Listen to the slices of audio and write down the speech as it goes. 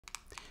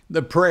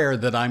The prayer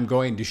that I'm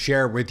going to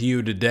share with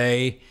you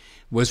today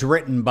was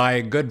written by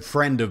a good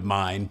friend of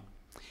mine,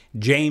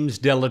 James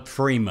Dillett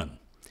Freeman.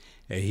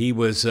 He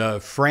was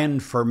a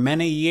friend for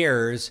many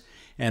years,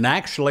 and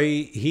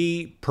actually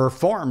he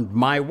performed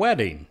my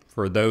wedding,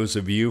 for those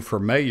of you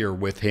familiar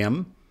with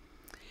him.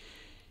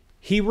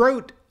 He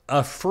wrote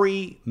a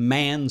free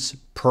man's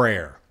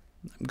prayer.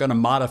 I'm going to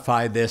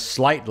modify this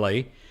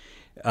slightly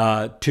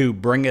to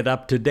bring it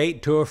up to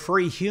date to a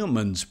free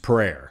human's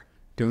prayer,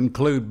 to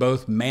include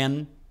both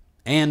men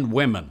and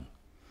women.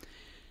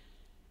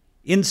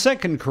 In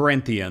 2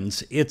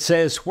 Corinthians, it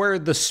says, "Where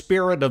the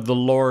Spirit of the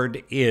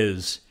Lord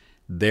is,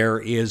 there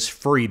is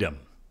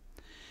freedom."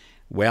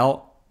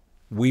 Well,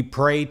 we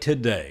pray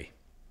today,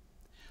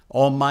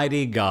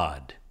 Almighty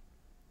God,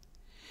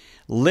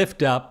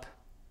 lift up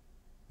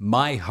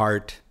my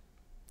heart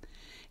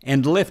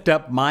and lift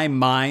up my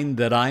mind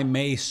that I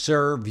may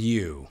serve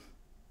you.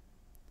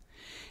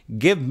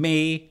 Give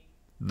me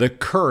the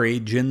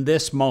courage in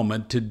this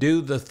moment to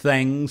do the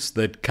things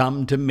that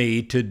come to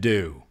me to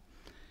do.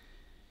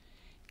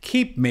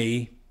 Keep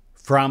me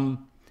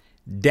from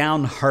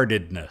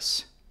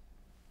downheartedness.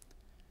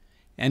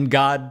 And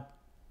God,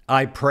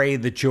 I pray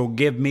that you'll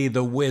give me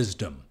the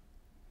wisdom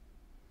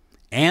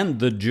and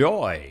the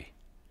joy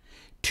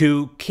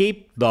to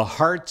keep the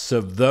hearts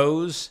of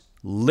those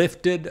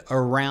lifted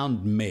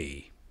around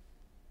me.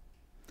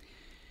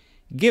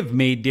 Give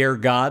me, dear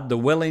God, the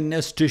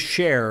willingness to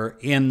share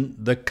in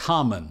the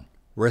common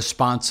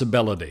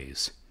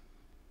responsibilities.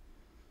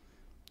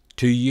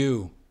 To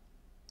you,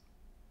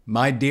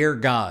 my dear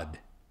God,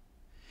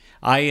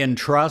 I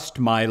entrust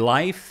my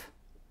life,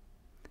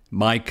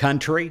 my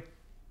country,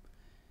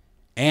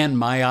 and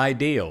my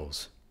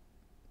ideals.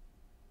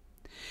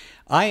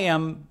 I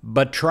am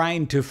but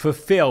trying to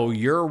fulfill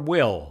your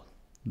will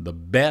the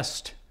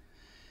best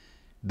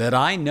that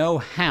I know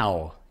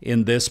how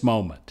in this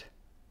moment.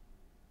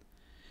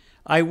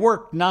 I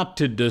work not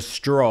to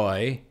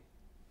destroy,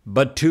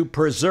 but to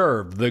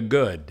preserve the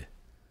good.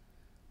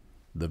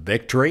 The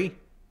victory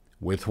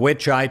with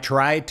which I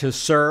try to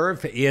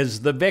serve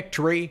is the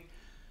victory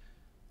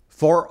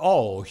for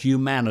all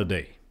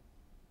humanity.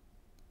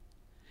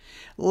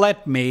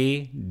 Let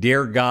me,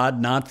 dear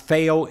God, not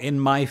fail in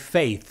my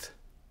faith,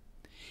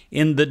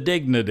 in the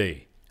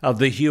dignity of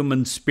the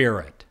human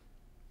spirit.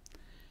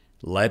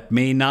 Let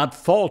me not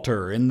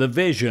falter in the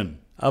vision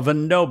of a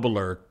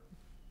nobler,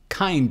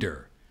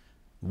 kinder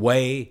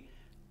way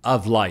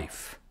of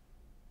life.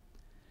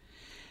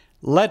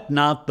 Let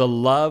not the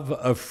love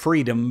of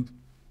freedom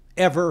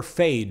ever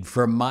fade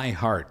from my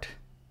heart.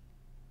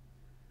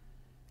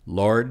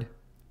 Lord,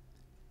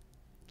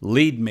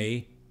 lead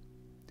me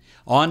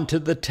on to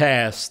the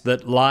tasks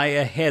that lie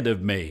ahead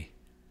of me,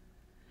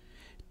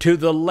 to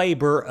the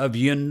labor of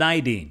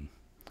uniting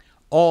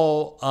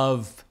all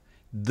of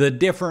the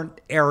different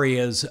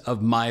areas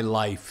of my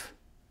life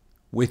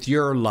with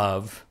your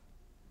love.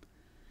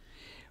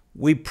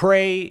 We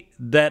pray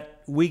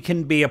that we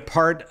can be a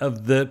part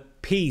of the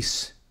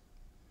peace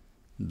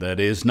that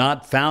is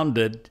not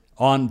founded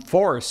on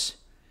force,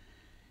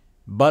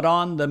 but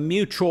on the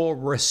mutual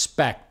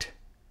respect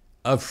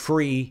of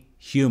free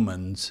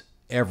humans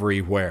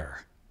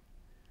everywhere.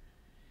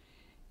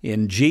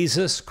 In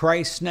Jesus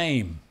Christ's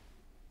name,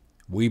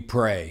 we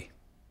pray.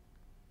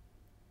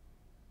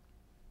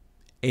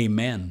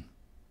 Amen.